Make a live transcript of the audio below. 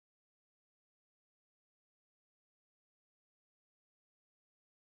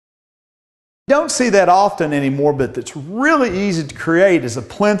Don't see that often anymore, but it's really easy to create is a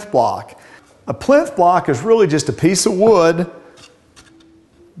plinth block. A plinth block is really just a piece of wood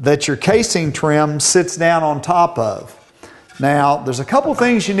that your casing trim sits down on top of. Now, there's a couple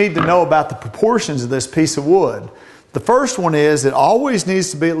things you need to know about the proportions of this piece of wood. The first one is it always needs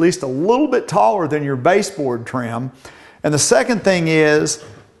to be at least a little bit taller than your baseboard trim. And the second thing is,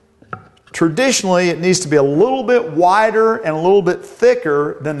 traditionally, it needs to be a little bit wider and a little bit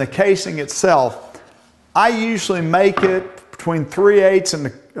thicker than the casing itself. I usually make it between 3/8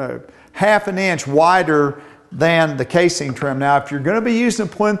 and half an inch wider than the casing trim. Now, if you're going to be using a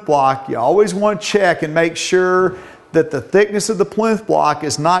plinth block, you always want to check and make sure that the thickness of the plinth block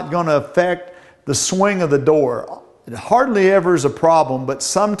is not going to affect the swing of the door. It hardly ever is a problem, but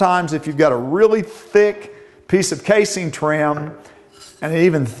sometimes if you've got a really thick piece of casing trim and an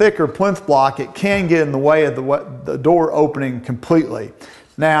even thicker plinth block, it can get in the way of the door opening completely.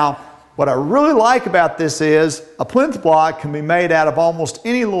 Now, what I really like about this is a plinth block can be made out of almost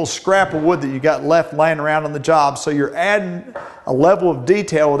any little scrap of wood that you got left laying around on the job, so you're adding a level of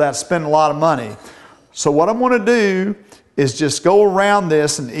detail without spending a lot of money. So what I'm going to do is just go around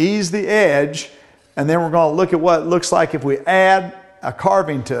this and ease the edge, and then we're going to look at what it looks like if we add a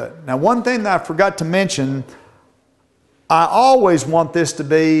carving to it. Now, one thing that I forgot to mention, I always want this to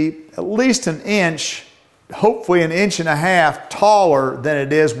be at least an inch, hopefully an inch and a half taller than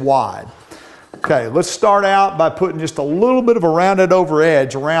it is wide. Okay, let's start out by putting just a little bit of a rounded over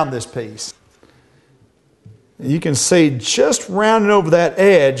edge around this piece. You can see just rounding over that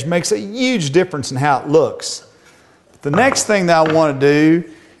edge makes a huge difference in how it looks. The next thing that I want to do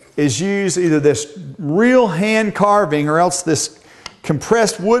is use either this real hand carving or else this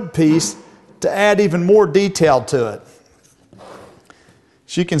compressed wood piece to add even more detail to it.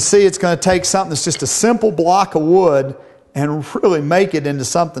 As you can see, it's going to take something that's just a simple block of wood and really make it into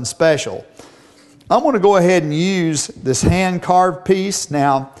something special. I'm going to go ahead and use this hand carved piece.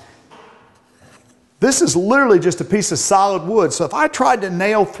 Now, this is literally just a piece of solid wood, so if I tried to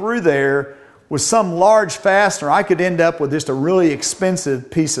nail through there with some large fastener, I could end up with just a really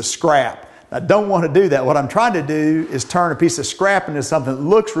expensive piece of scrap. I don't want to do that. What I'm trying to do is turn a piece of scrap into something that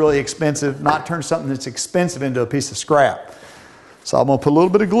looks really expensive, not turn something that's expensive into a piece of scrap. So I'm going to put a little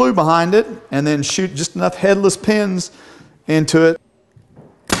bit of glue behind it and then shoot just enough headless pins into it.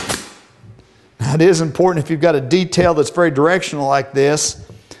 Now, it is important if you've got a detail that's very directional like this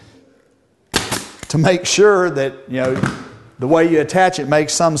to make sure that, you know, the way you attach it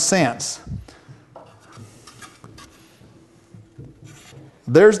makes some sense.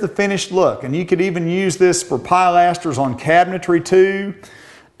 There's the finished look, and you could even use this for pilasters on cabinetry too.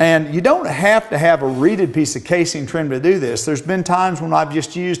 And you don't have to have a reeded piece of casing trim to do this. There's been times when I've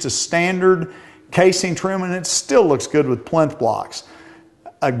just used a standard casing trim and it still looks good with plinth blocks.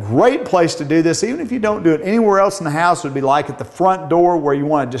 A great place to do this, even if you don't do it anywhere else in the house, would be like at the front door where you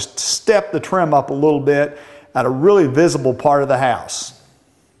want to just step the trim up a little bit at a really visible part of the house.